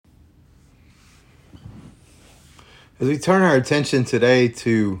As we turn our attention today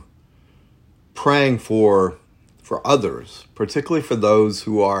to praying for others, particularly for those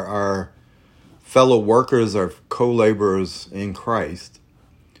who are our fellow workers or co-laborers in Christ,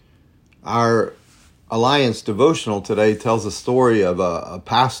 our Alliance devotional today tells a story of a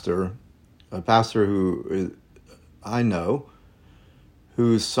pastor who I know,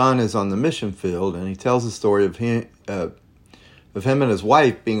 whose son is on the mission field, and he tells the story of him and his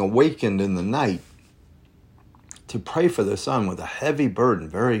wife being awakened in the night to pray for their son with a heavy burden,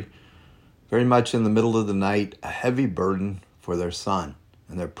 very, very much in the middle of the night, a heavy burden for their son,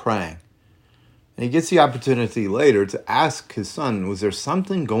 and they're praying. And he gets the opportunity later to ask his son, was there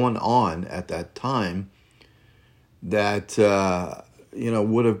something going on at that time that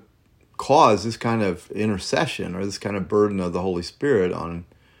would have caused this kind of intercession or this kind of burden of the Holy Spirit on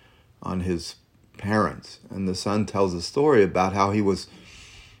his parents? And the son tells a story about how he was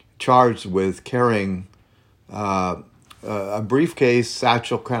charged with carrying a briefcase,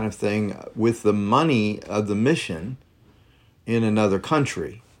 satchel kind of thing with the money of the mission in another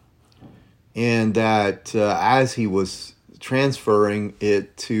country. And that as he was transferring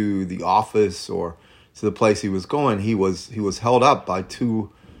it to the office or to the place he was going, he was held up by two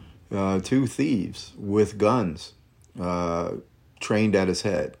thieves with guns trained at his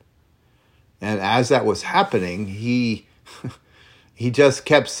head. And as that was happening, he just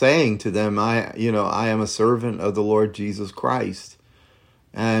kept saying to them, I am a servant of the Lord Jesus Christ.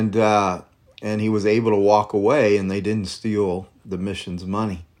 And he was able to walk away, and they didn't steal the mission's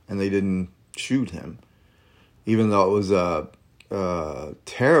money, and they didn't shoot him, even though it was a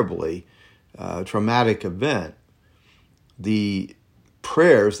terribly traumatic event. The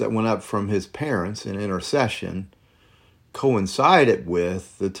prayers that went up from his parents in intercession coincided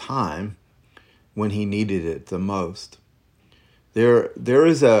with the time when he needed it the most.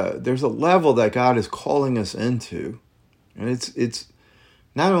 There's a level that God is calling us into, and it's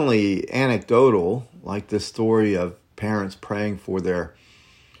not only anecdotal, like this story of parents praying for their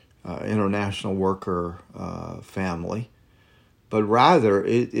international worker family, but rather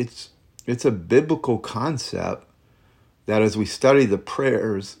it's a biblical concept that as we study the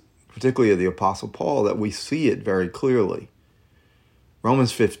prayers, particularly of the Apostle Paul, that we see it very clearly.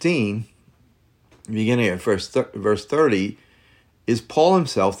 Romans 15, beginning at verse 30, is Paul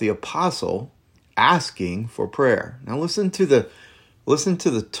himself, the apostle, asking for prayer. Now listen to the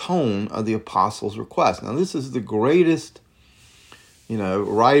tone of the apostle's request. Now this is the greatest,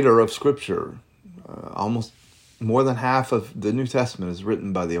 writer of Scripture. Almost more than half of the New Testament is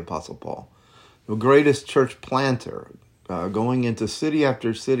written by the Apostle Paul. The greatest church planter, going into city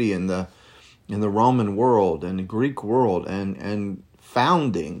after city in the Roman world and the Greek world, and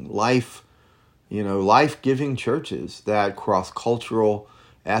founding life-giving churches that cross cultural,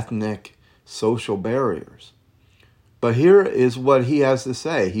 ethnic, social barriers. But here is what he has to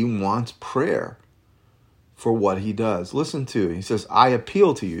say. He wants prayer for what he does. Listen to it. He says, I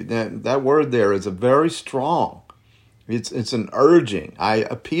appeal to you. That word there is a very strong. It's an urging. I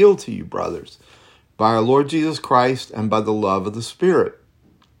appeal to you, brothers, by our Lord Jesus Christ and by the love of the Spirit.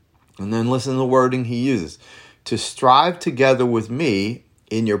 And then listen to the wording he uses. To strive together with me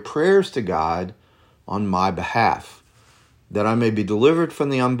in your prayers to God on my behalf, that I may be delivered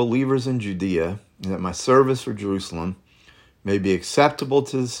from the unbelievers in Judea, and that my service for Jerusalem may be acceptable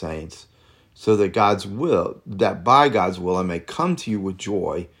to the saints, so that by God's will I may come to you with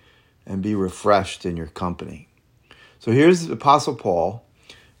joy and be refreshed in your company. So here's the Apostle Paul,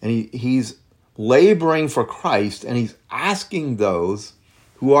 and he's laboring for Christ, and he's asking those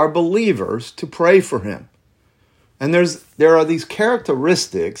who are believers to pray for him. And there are these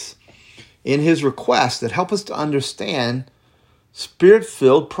characteristics in his request that help us to understand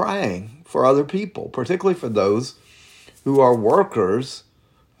Spirit-filled praying for other people, particularly for those who are workers,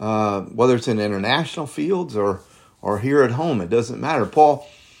 whether it's in international fields or here at home. It doesn't matter.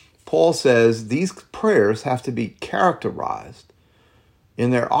 Paul says these prayers have to be characterized in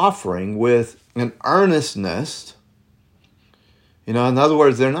their offering with an earnestness. In other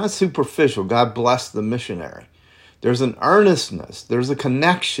words, they're not superficial. God bless the missionary. There's an earnestness. There's a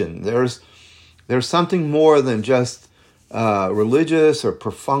connection. There's something more than just religious or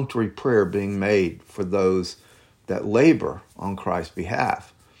perfunctory prayer being made for those that labor on Christ's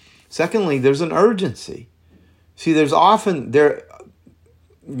behalf. Secondly, there's an urgency. See, there's often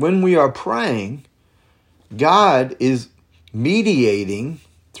when we are praying, God is mediating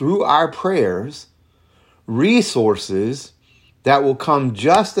through our prayers resources that will come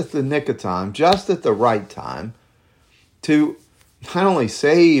just at the nick of time, just at the right time, to not only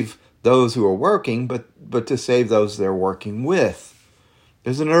save those who are working, but to save those they're working with.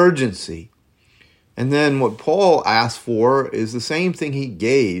 There's an urgency. And then what Paul asked for is the same thing he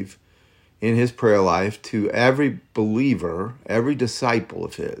gave in his prayer life to every believer, every disciple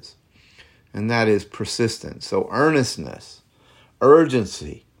of his. And that is persistence. So earnestness,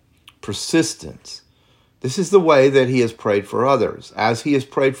 urgency, persistence. This is the way that he has prayed for others. As he has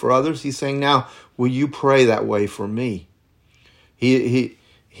prayed for others, he's saying, now, will you pray that way for me? He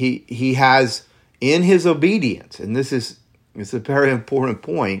has, in his obedience, and this is a very important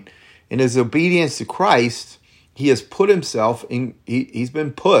point, in his obedience to Christ, he has put himself in, he's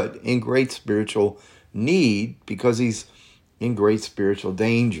been put in great spiritual need because he's in great spiritual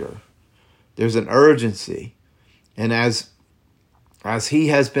danger. There's an urgency. And as he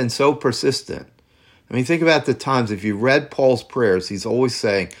has been so persistent, I mean, think about the times, if you read Paul's prayers, he's always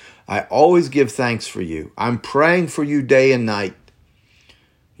saying, I always give thanks for you. I'm praying for you day and night.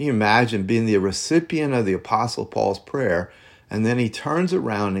 Can you imagine being the recipient of the Apostle Paul's prayer, and then he turns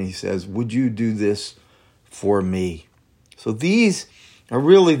around and he says, would you do this for me? So these are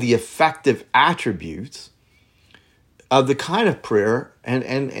really the effective attributes of the kind of prayer, and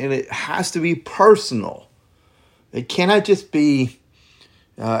it has to be personal. It cannot just be,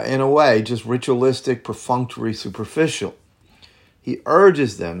 in a way, just ritualistic, perfunctory, superficial. He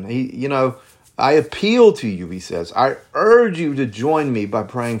urges them. I appeal to you, he says. I urge you to join me by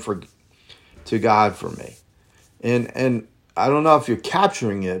praying to God for me. And I don't know if you're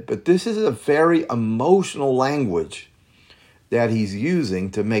capturing it, but this is a very emotional language that he's using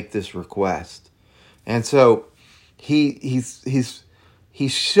to make this request. And so he's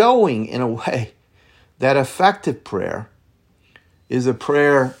showing, in a way, that effective prayer is a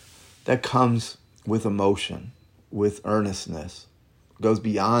prayer that comes with emotion, with earnestness, goes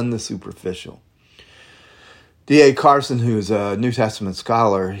beyond the superficial. D.A. Carson, who's a New Testament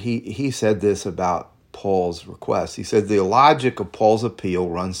scholar, he said this about Paul's request. He said, the logic of Paul's appeal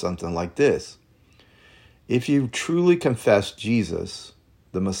runs something like this. If you truly confess Jesus,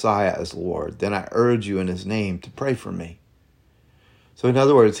 the Messiah, as Lord, then I urge you in his name to pray for me. So in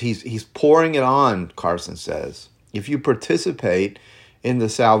other words, he's pouring it on, Carson says. If you participate in the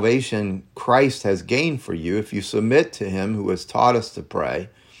salvation Christ has gained for you, if you submit to him who has taught us to pray,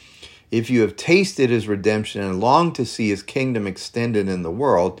 if you have tasted his redemption and long to see his kingdom extended in the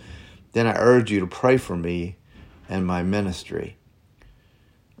world, then I urge you to pray for me and my ministry.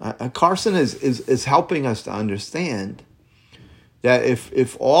 Carson is helping us to understand that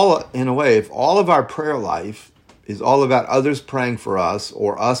if all of our prayer life is all about others praying for us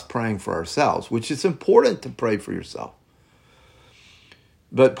or us praying for ourselves, which is important to pray for yourself.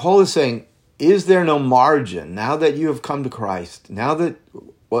 But Paul is saying, is there no margin now that you have come to Christ, now that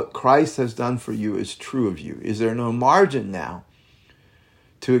what Christ has done for you is true of you? Is there no margin now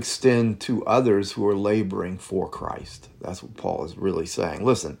to extend to others who are laboring for Christ? That's what Paul is really saying.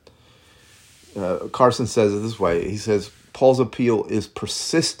 Listen, Carson says it this way. He says, Paul's appeal is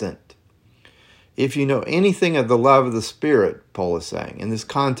persistent. If you know anything of the love of the Spirit, Paul is saying. In this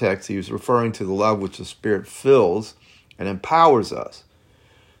context, he was referring to the love which the Spirit fills and empowers us.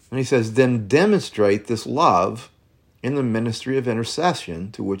 And he says, then demonstrate this love in the ministry of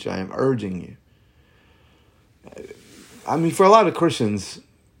intercession to which I am urging you. I mean, for a lot of Christians,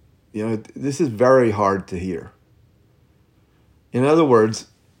 this is very hard to hear. In other words,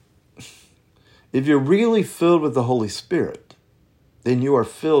 if you're really filled with the Holy Spirit, then you are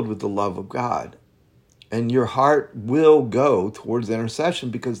filled with the love of God. And your heart will go towards intercession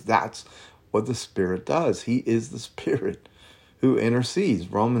because that's what the Spirit does. He is the Spirit who intercedes.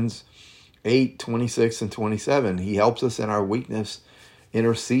 Romans 8:26 and 27. He helps us in our weakness,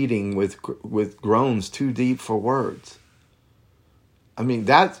 interceding with groans too deep for words. I mean,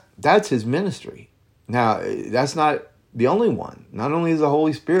 that's his ministry. Now, that's not the only one. Not only is the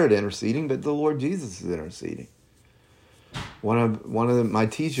Holy Spirit interceding, but the Lord Jesus is interceding. One of my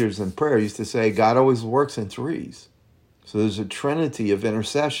teachers in prayer used to say, God always works in threes. So there's a trinity of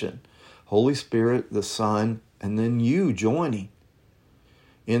intercession. Holy Spirit, the Son, and then you joining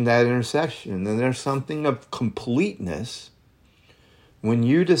in that intercession. And there's something of completeness when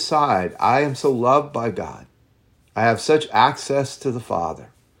you decide, I am so loved by God. I have such access to the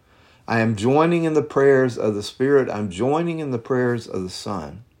Father. I am joining in the prayers of the Spirit. I'm joining in the prayers of the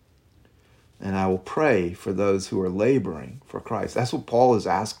Son. And I will pray for those who are laboring for Christ. That's what Paul is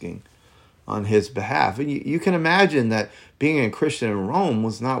asking on his behalf. And you can imagine that being a Christian in Rome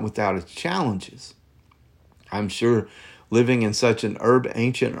was not without its challenges. I'm sure living in such an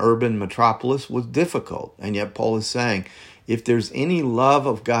ancient urban metropolis was difficult. And yet Paul is saying, if there's any love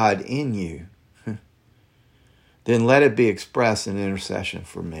of God in you, then let it be expressed in intercession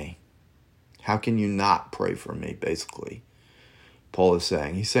for me. How can you not pray for me, basically? Paul is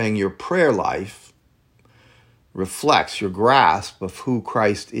saying. He's saying your prayer life reflects your grasp of who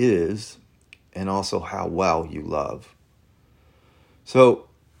Christ is and also how well you love. So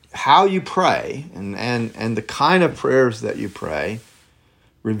how you pray and the kind of prayers that you pray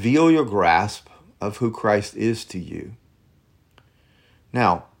reveal your grasp of who Christ is to you.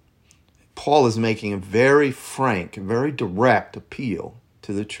 Now, Paul is making a very frank, very direct appeal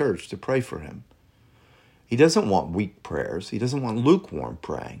to the church to pray for him. He doesn't want weak prayers. He doesn't want lukewarm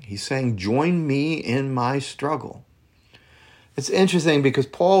praying. He's saying, join me in my struggle. It's interesting because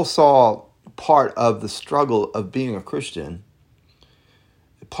Paul saw part of the struggle of being a Christian.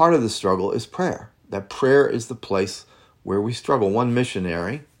 Part of the struggle is prayer. That prayer is the place where we struggle. One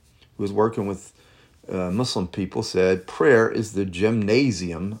missionary who was working with Muslim people said, prayer is the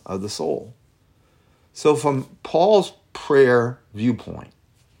gymnasium of the soul. So from Paul's prayer viewpoint,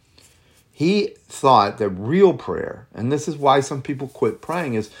 he thought that real prayer, and this is why some people quit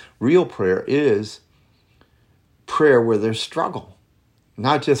praying, is real prayer is prayer where there's struggle.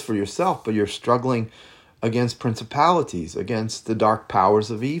 Not just for yourself, but you're struggling against principalities, against the dark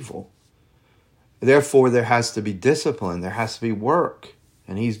powers of evil. Therefore, there has to be discipline, there has to be work.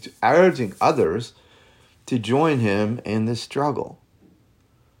 And he's urging others to join him in this struggle.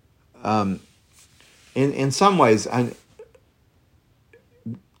 In some ways,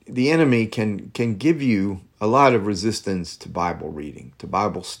 the enemy can give you a lot of resistance to Bible reading, to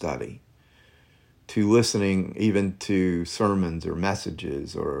Bible study, to listening even to sermons or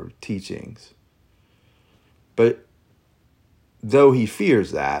messages or teachings. But though he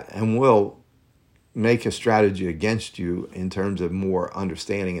fears that and will make a strategy against you in terms of more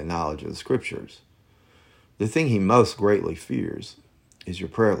understanding and knowledge of the scriptures, the thing he most greatly fears is your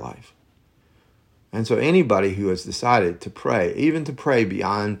prayer life. And so anybody who has decided to pray, even to pray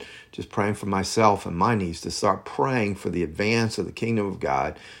beyond just praying for myself and my needs, to start praying for the advance of the kingdom of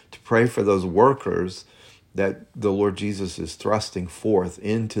God, to pray for those workers that the Lord Jesus is thrusting forth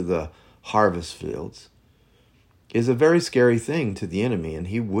into the harvest fields, is a very scary thing to the enemy, and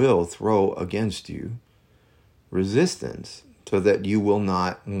he will throw against you resistance so that you will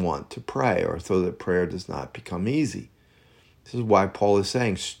not want to pray, or so that prayer does not become easy. This is why Paul is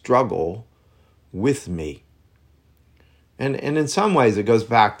saying, struggle with me. And in some ways it goes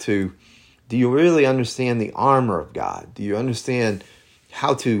back to, do you really understand the armor of God? Do you understand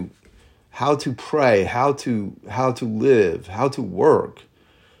how to pray, how to live, how to work,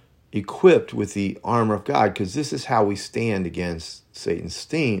 equipped with the armor of God? Because this is how we stand against Satan's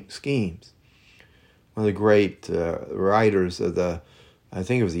schemes. One of the great writers of I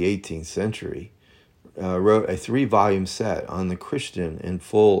think it was the 18th century, wrote a 3-volume set on the Christian in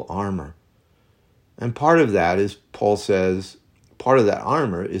full armor. And part of that is, Paul says, part of that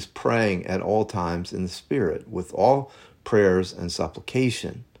armor is praying at all times in the Spirit with all prayers and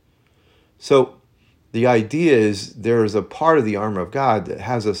supplication. So the idea is there is a part of the armor of God that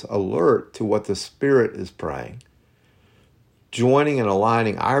has us alert to what the Spirit is praying, joining and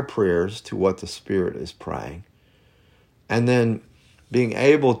aligning our prayers to what the Spirit is praying, and then being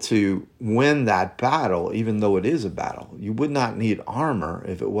able to win that battle, even though it is a battle. You would not need armor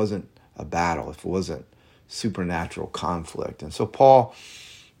if it wasn't a battle, if it wasn't supernatural conflict. And so Paul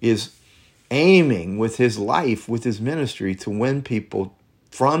is aiming with his life, with his ministry, to win people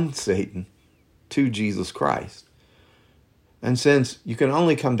from Satan to Jesus Christ. And since you can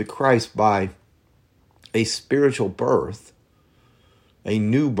only come to Christ by a spiritual birth, a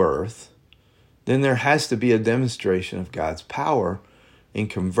new birth, then there has to be a demonstration of God's power in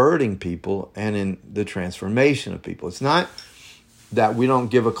converting people and in the transformation of people. It's not that we don't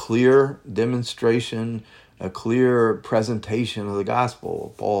give a clear demonstration, a clear presentation of the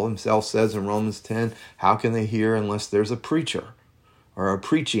gospel. Paul himself says in Romans 10, how can they hear unless there's a preacher or a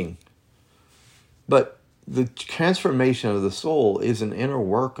preaching? But the transformation of the soul is an inner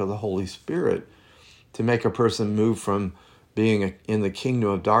work of the Holy Spirit to make a person move from being in the kingdom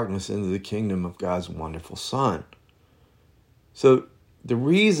of darkness into the kingdom of God's wonderful Son. So the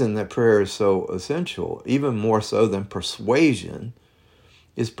reason that prayer is so essential, even more so than persuasion,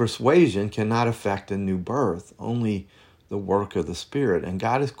 is persuasion cannot affect a new birth, only the work of the Spirit. And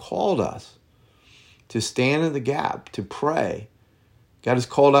God has called us to stand in the gap, to pray. God has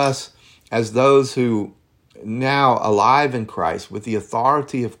called us as those who now alive in Christ with the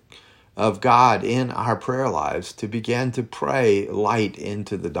authority of God in our prayer lives to begin to pray light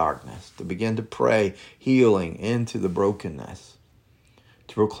into the darkness, to begin to pray healing into the brokenness,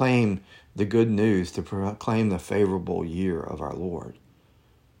 to proclaim the good news, to proclaim the favorable year of our Lord.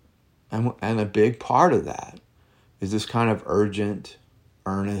 And a big part of that is this kind of urgent,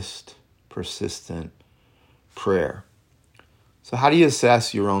 earnest, persistent prayer. So how do you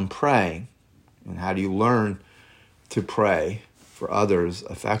assess your own praying? And how do you learn to pray for others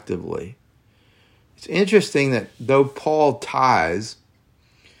effectively. It's interesting that though Paul ties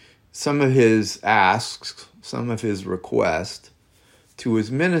some of his asks, some of his requests to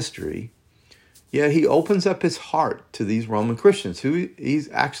his ministry, yet he opens up his heart to these Roman Christians who he's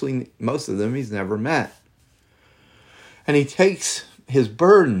actually, most of them, he's never met. And he takes his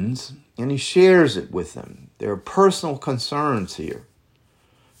burdens and he shares it with them. There are personal concerns here.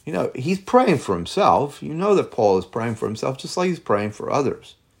 You know, he's praying for himself. You know that Paul is praying for himself just like he's praying for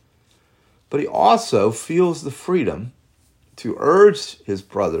others. But he also feels the freedom to urge his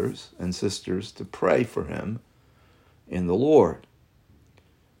brothers and sisters to pray for him in the Lord.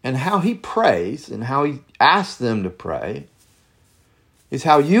 And how he prays and how he asks them to pray is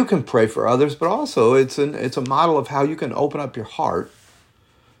how you can pray for others, but also it's a model of how you can open up your heart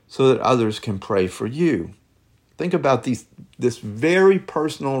so that others can pray for you. Think about this very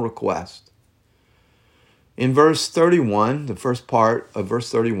personal request. In verse 31, the first part of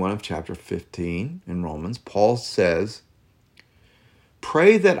verse 31 of chapter 15 in Romans, Paul says,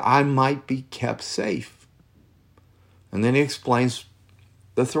 "Pray that I might be kept safe." And then he explains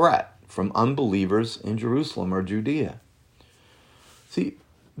the threat from unbelievers in Jerusalem or Judea. See,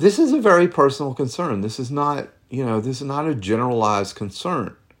 this is a very personal concern. This is not a generalized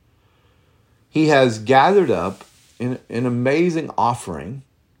concern. He has gathered up an amazing offering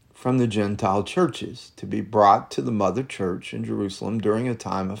from the Gentile churches to be brought to the mother church in Jerusalem during a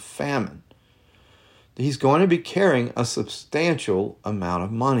time of famine. He's going to be carrying a substantial amount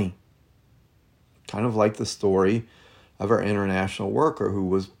of money. Kind of like the story of our international worker who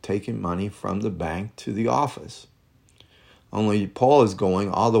was taking money from the bank to the office. Only Paul is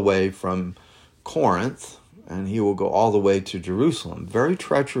going all the way from Corinth, and he will go all the way to Jerusalem. Very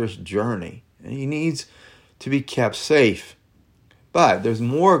treacherous journey, and he needs to be kept safe. But there's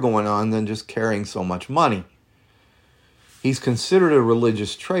more going on than just carrying so much money. He's considered a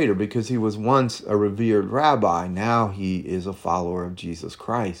religious traitor because he was once a revered rabbi. Now he is a follower of Jesus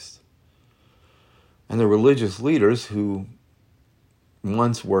Christ. And the religious leaders who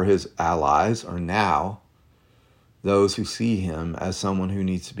once were his allies are now those who see him as someone who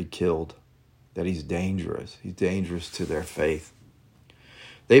needs to be killed, that he's dangerous. He's dangerous to their faith.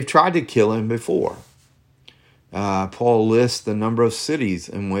 They've tried to kill him before. Paul lists the number of cities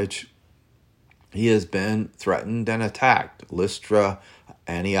in which he has been threatened and attacked. Lystra,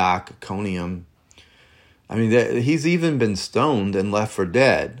 Antioch, Iconium. I mean, he's even been stoned and left for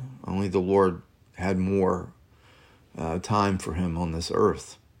dead. Only the Lord had more time for him on this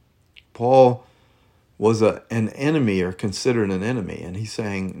earth. Paul was an enemy, or considered an enemy. And he's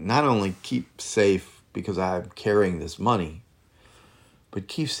saying, not only keep safe because I'm carrying this money, but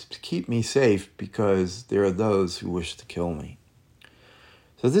keep me safe because there are those who wish to kill me.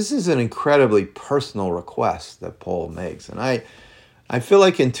 So this is an incredibly personal request that Paul makes. And I feel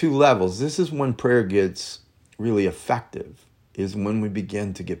like in two levels, this is when prayer gets really effective, is when we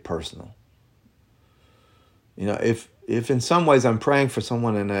begin to get personal. You know, if in some ways I'm praying for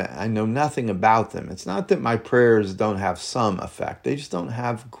someone and I know nothing about them, it's not that my prayers don't have some effect. They just don't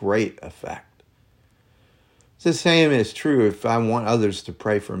have great effect. It's the same is true if I want others to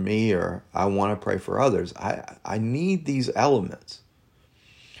pray for me or I want to pray for others. I need these elements.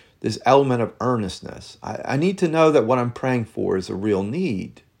 This element of earnestness. I need to know that what I'm praying for is a real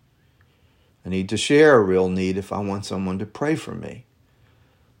need. I need to share a real need if I want someone to pray for me.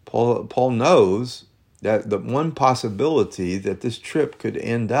 Paul knows that the one possibility that this trip could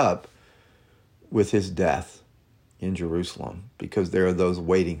end up with his death in Jerusalem because there are those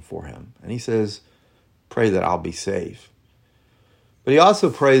waiting for him. And he says, pray that I'll be safe. But he also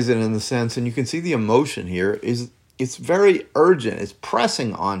prays it in the sense, and you can see the emotion here, it's very urgent. It's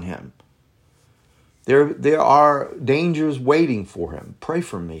pressing on him. There are dangers waiting for him. Pray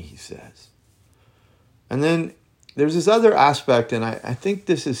for me, he says. And then there's this other aspect, and I think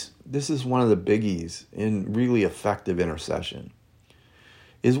this is one of the biggies in really effective intercession.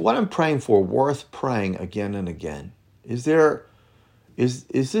 Is what I'm praying for worth praying again and again? Is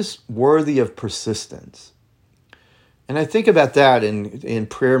this worthy of persistence? And I think about that in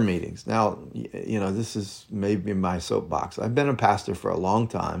prayer meetings. Now, you know, this is maybe my soapbox. I've been a pastor for a long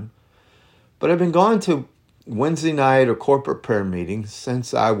time, but I've been going to Wednesday night or corporate prayer meetings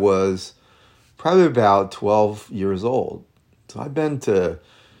since I was probably about 12 years old. So I've been to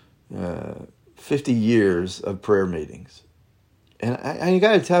 50 years of prayer meetings. And I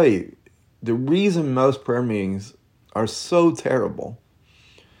got to tell you, the reason most prayer meetings are so terrible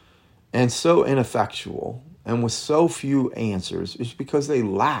and so ineffectual and with so few answers is because they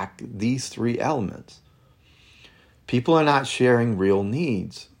lack these three elements. People are not sharing real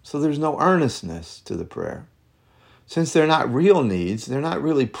needs, so there's no earnestness to the prayer. since they're not real needs, they're not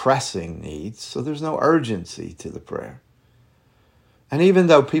really pressing needs, so there's no urgency to the prayer. And even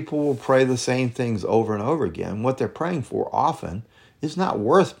though people will pray the same things over and over again, what they're praying for often is not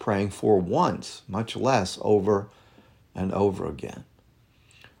worth praying for once, much less over and over again.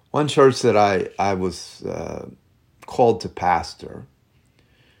 One church that I was called to pastor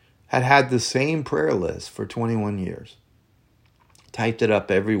had the same prayer list for 21 years. Typed it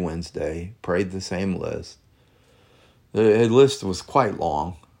up every Wednesday, prayed the same list. The list was quite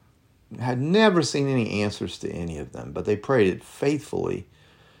long. Had never seen any answers to any of them, but they prayed it faithfully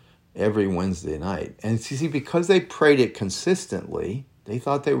every Wednesday night. And you see, because they prayed it consistently, they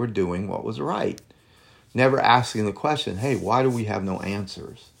thought they were doing what was right. Never asking the question, hey, why do we have no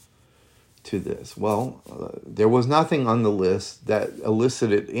answers to this? Well, there was nothing on the list that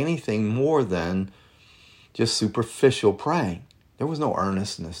elicited anything more than just superficial praying. There was no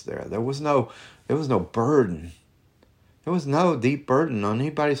earnestness there. There was no burden. There was no deep burden on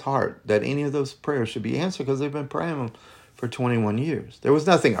anybody's heart that any of those prayers should be answered because they've been praying them for 21 years. There was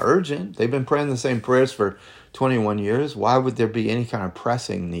nothing urgent. They've been praying the same prayers for 21 years. Why would there be any kind of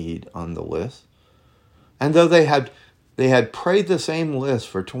pressing need on the list? And though they had prayed the same list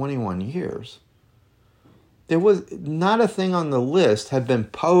for 21 years, there was not a thing on the list had been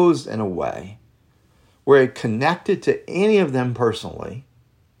posed in a way where it connected to any of them personally.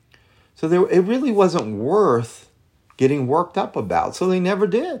 So it really wasn't worth getting worked up about. So they never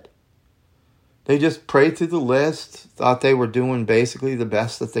did. They just prayed through the list, thought they were doing basically the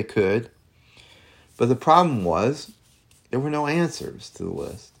best that they could. But the problem was there were no answers to the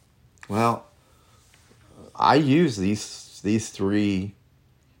list. Well, I used these three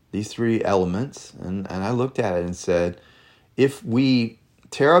elements, and I looked at it and said, if we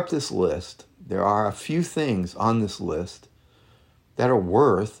tear up this list, there are a few things on this list that are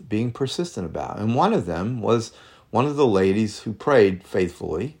worth being persistent about. And one of them was one of the ladies who prayed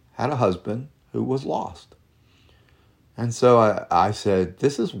faithfully had a husband who was lost. And so I said,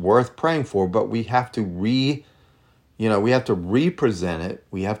 this is worth praying for, but we have to represent it.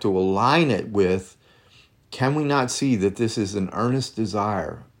 We have to align it with, can we not see that this is an earnest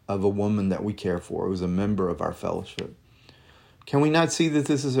desire of a woman that we care for, who's a member of our fellowship? Can we not see that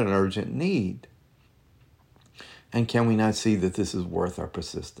this is an urgent need? And can we not see that this is worth our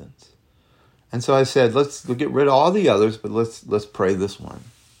persistence? And so I said, let's get rid of all the others, but let's pray this one.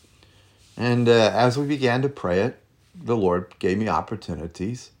 And as we began to pray it, the Lord gave me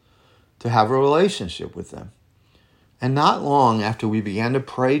opportunities to have a relationship with them. And not long after we began to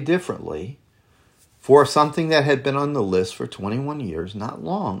pray differently for something that had been on the list for 21 years, not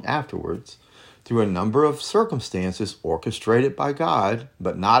long afterwards, through a number of circumstances orchestrated by God,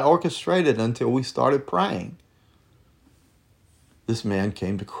 but not orchestrated until we started praying, this man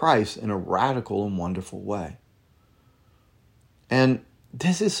came to Christ in a radical and wonderful way. And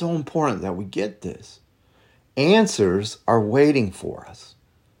this is so important that we get this. Answers are waiting for us.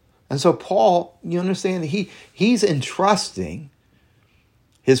 And so Paul, you understand, he's entrusting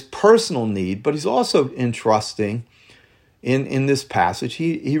his personal need, but he's also entrusting in this passage,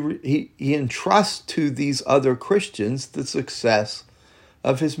 he entrusts to these other Christians the success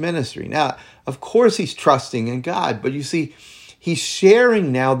of his ministry. Now, of course he's trusting in God, but you see, he's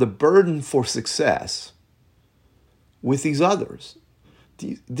sharing now the burden for success with these others.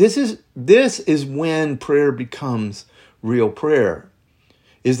 This is when prayer becomes real prayer,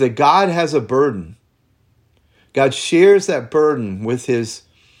 is that God has a burden. God shares that burden with his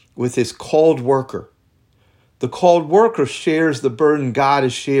called worker. The called worker shares the burden God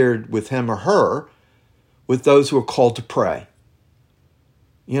has shared with him or her with those who are called to pray.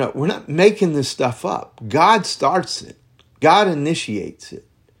 We're not making this stuff up. God starts it. God initiates it.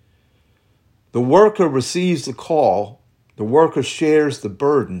 The worker receives the call. The worker shares the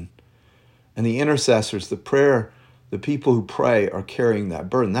burden. And the intercessors, the people who pray are carrying that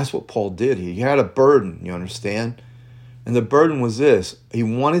burden. That's what Paul did here. He had a burden, you understand? And the burden was this. He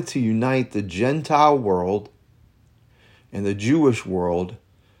wanted to unite the Gentile world and the Jewish world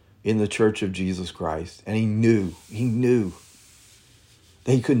in the church of Jesus Christ. And he knew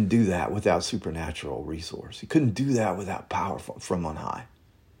that he couldn't do that without supernatural resource. He couldn't do that without power from on high.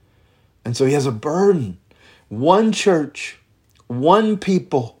 And so he has a burden. One church, one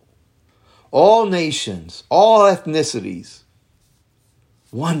people, all nations, all ethnicities,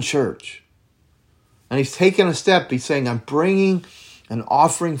 one church. And he's taken a step. He's saying, I'm bringing an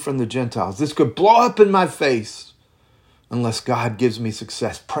offering from the Gentiles. This could blow up in my face unless God gives me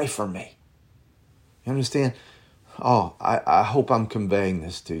success. Pray for me. You understand? Oh, I hope I'm conveying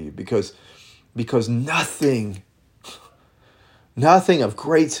this to you because nothing Nothing of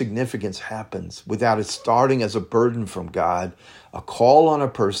great significance happens without it starting as a burden from God, a call on a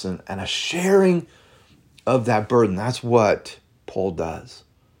person, and a sharing of that burden. That's what Paul does.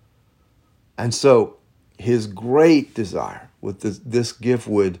 And so his great desire with this gift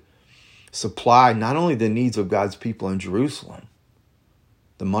would supply not only the needs of God's people in Jerusalem,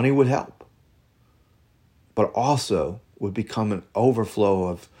 the money would help, but also would become an overflow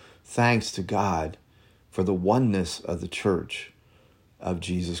of thanks to God for the oneness of the church of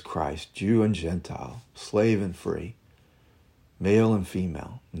Jesus Christ, Jew and Gentile, slave and free, male and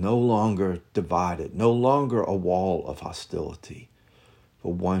female, no longer divided, no longer a wall of hostility, but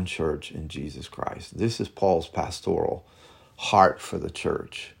one church in Jesus Christ. This is Paul's pastoral heart for the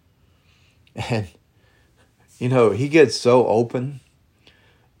church. And, he gets so open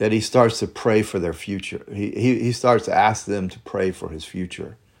that he starts to pray for their future. He starts to ask them to pray for his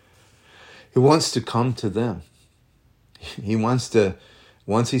future. He wants to come to them. He wants to,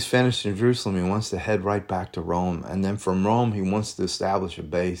 once he's finished in Jerusalem, he wants to head right back to Rome. And then from Rome, he wants to establish a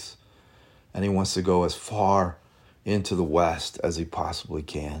base. And he wants to go as far into the West as he possibly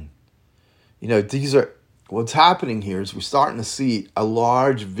can. What's happening here is we're starting to see a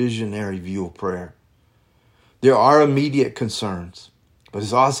large visionary view of prayer. There are immediate concerns, but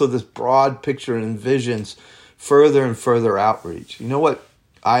there's also this broad picture and visions further and further outreach. You know what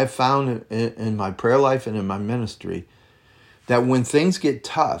I have found in my prayer life and in my ministry? That when things get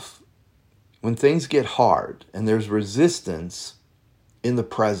tough, when things get hard, and there's resistance in the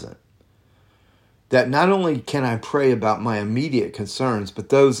present, that not only can I pray about my immediate concerns, but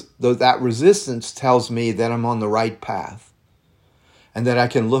that resistance tells me that I'm on the right path, and that I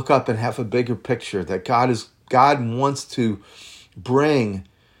can look up and have a bigger picture, that God wants to bring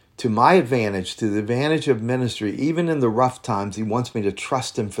to my advantage, to the advantage of ministry, even in the rough times. He wants me to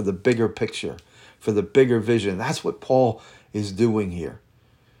trust him for the bigger picture, for the bigger vision. That's what Paul is doing here.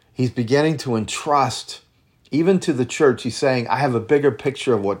 He's beginning to entrust, even to the church. He's saying, I have a bigger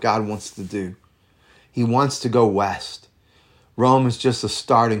picture of what God wants to do. He wants to go west. Rome is just a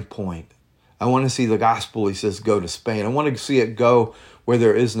starting point. I want to see the gospel, he says, go to Spain. I want to see it go where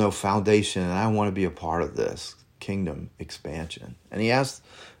there is no foundation, and I want to be a part of this kingdom expansion. And he asked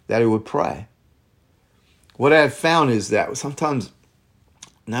that he would pray. What I have found is that sometimes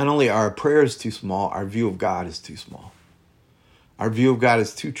not only are our prayers too small, our view of God is too small. Our view of God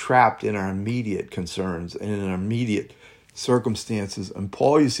is too trapped in our immediate concerns and in our immediate circumstances. And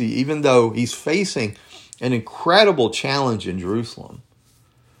Paul, you see, even though he's facing an incredible challenge in Jerusalem,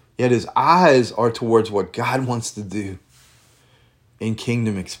 yet his eyes are towards what God wants to do in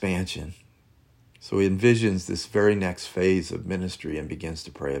kingdom expansion. So he envisions this very next phase of ministry and begins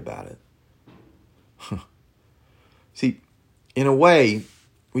to pray about it. See, in a way,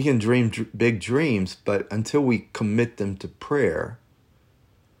 we can dream big dreams, but until we commit them to prayer,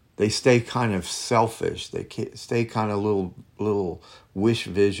 they stay kind of selfish. They stay kind of little wish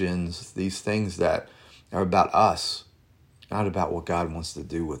visions, these things that are about us, not about what God wants to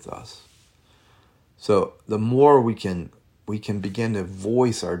do with us. So the more we can begin to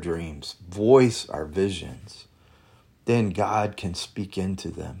voice our dreams, voice our visions, then God can speak into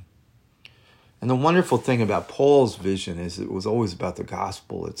them. And the wonderful thing about Paul's vision is it was always about the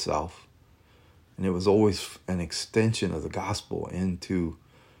gospel itself. And it was always an extension of the gospel into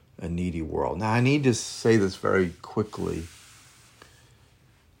a needy world. Now, I need to say this very quickly.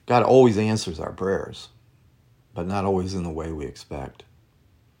 God always answers our prayers, but not always in the way we expect.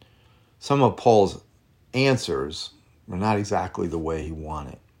 Some of Paul's answers were not exactly the way he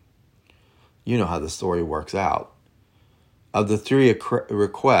wanted. You know how the story works out. Of the three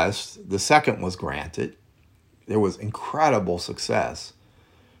requests, the second was granted. There was incredible success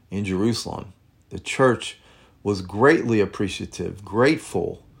in Jerusalem. The church was greatly appreciative,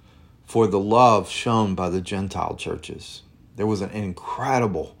 grateful for the love shown by the Gentile churches. There was an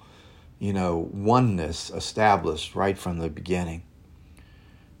incredible, oneness established right from the beginning.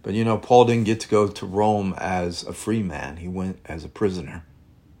 But, Paul didn't get to go to Rome as a free man. He went as a prisoner.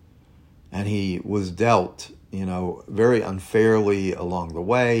 And he was dealt very unfairly along the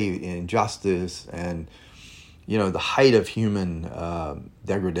way, injustice and, the height of human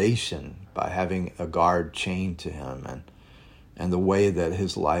degradation by having a guard chained to him and the way that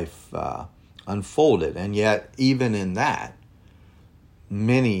his life unfolded. And yet, even in that,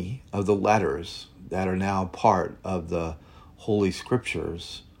 many of the letters that are now part of the Holy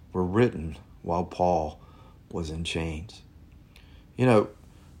Scriptures were written while Paul was in chains.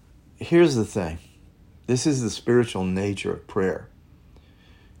 Here's the thing. This is the spiritual nature of prayer.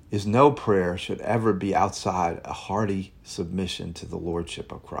 Is no prayer should ever be outside a hearty submission to the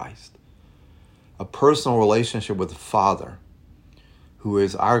Lordship of Christ. A personal relationship with the Father who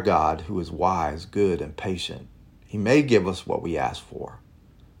is our God, who is wise, good, and patient. He may give us what we ask for.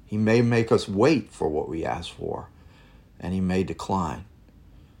 He may make us wait for what we ask for, and he may decline.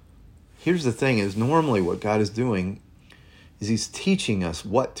 Here's the thing, is normally what God is doing is he's teaching us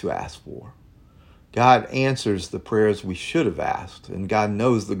what to ask for. God answers the prayers we should have asked, and God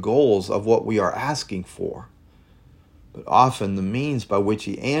knows the goals of what we are asking for. But often the means by which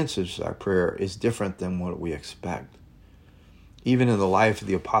he answers our prayer is different than what we expect. Even in the life of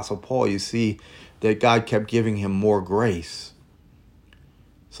the Apostle Paul, you see that God kept giving him more grace,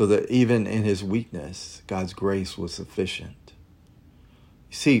 so that even in his weakness, God's grace was sufficient.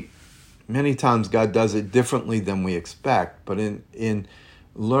 You see, many times God does it differently than we expect, but in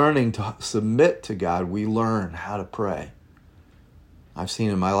learning to submit to God, we learn how to pray. I've seen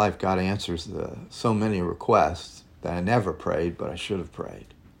in my life God answers so many requests that I never prayed, but I should have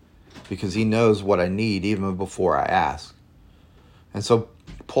prayed, because he knows what I need even before I ask. And so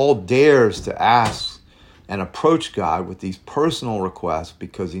Paul dares to ask and approach God with these personal requests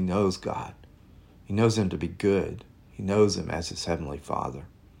because he knows God. He knows him to be good. He knows him as his heavenly Father.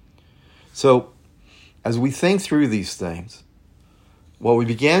 So as we think through these things, what we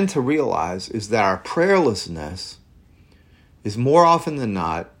begin to realize is that our prayerlessness is more often than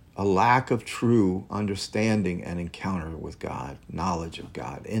not a lack of true understanding and encounter with God, knowledge of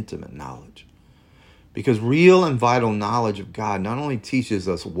God, intimate knowledge. Because real and vital knowledge of God not only teaches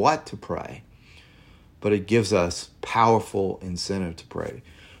us what to pray, but it gives us powerful incentive to pray.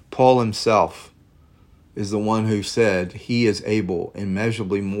 Paul himself is the one who said he is able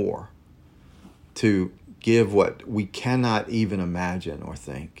immeasurably more to give what we cannot even imagine or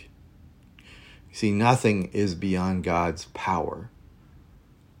think. You see, nothing is beyond God's power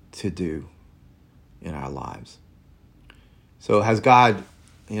to do in our lives. So has God,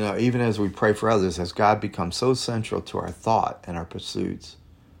 even as we pray for others, has God become so central to our thought and our pursuits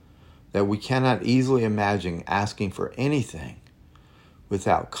that we cannot easily imagine asking for anything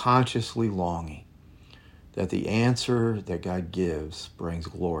without consciously longing that the answer that God gives brings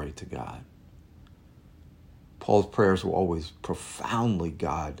glory to God. Paul's prayers were always profoundly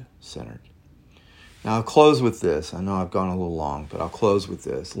God-centered. Now, I'll close with this. I know I've gone a little long, but I'll close with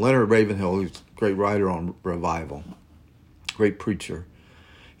this. Leonard Ravenhill, who's a great writer on revival, great preacher,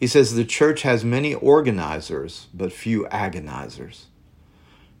 he says, the church has many organizers, but few agonizers.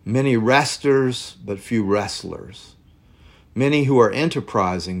 Many resters, but few wrestlers. Many who are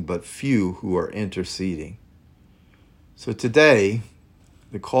enterprising, but few who are interceding. So today,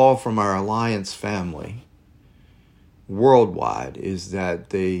 the call from our Alliance family worldwide is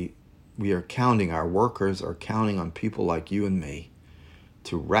that our workers are counting on people like you and me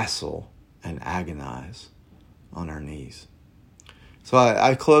to wrestle and agonize on our knees. So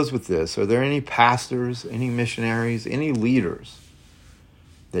I close with this. Are there any pastors, any missionaries, any leaders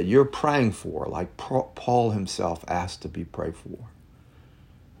that you're praying for, like Paul himself asked to be prayed for?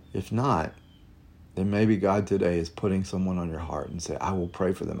 If not, then maybe God today is putting someone on your heart and say, I will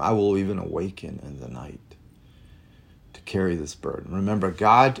pray for them. I will even awaken in the night to carry this burden. Remember,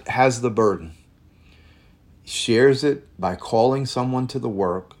 God has the burden. He shares it by calling someone to the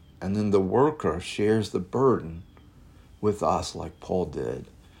work, and then the worker shares the burden with us like Paul did.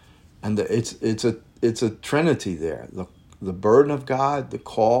 And it's a trinity there. The burden of God, the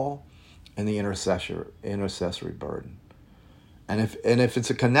call, and the intercessory burden. And if it's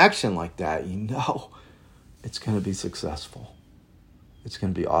a connection like that, it's going to be successful. It's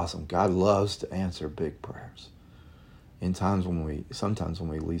going to be awesome. God loves to answer big prayers sometimes when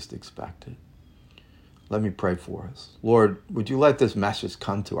we least expect it. Let me pray for us. Lord, would you let this message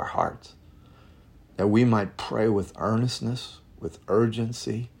come to our hearts, that we might pray with earnestness, with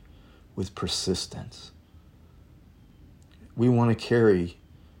urgency, with persistence. We want to carry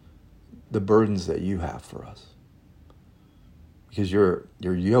the burdens that you have for us, because your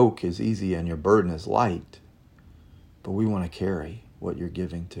yoke is easy and your burden is light, but we want to carry what you're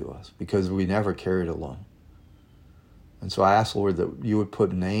giving to us because we never carried alone. And so I ask, Lord, that you would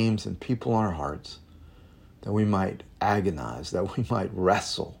put names and people on our hearts, that we might agonize, that we might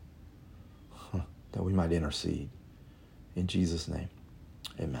wrestle, that we might intercede. In Jesus' name,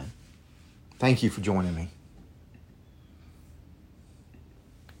 amen. Thank you for joining me.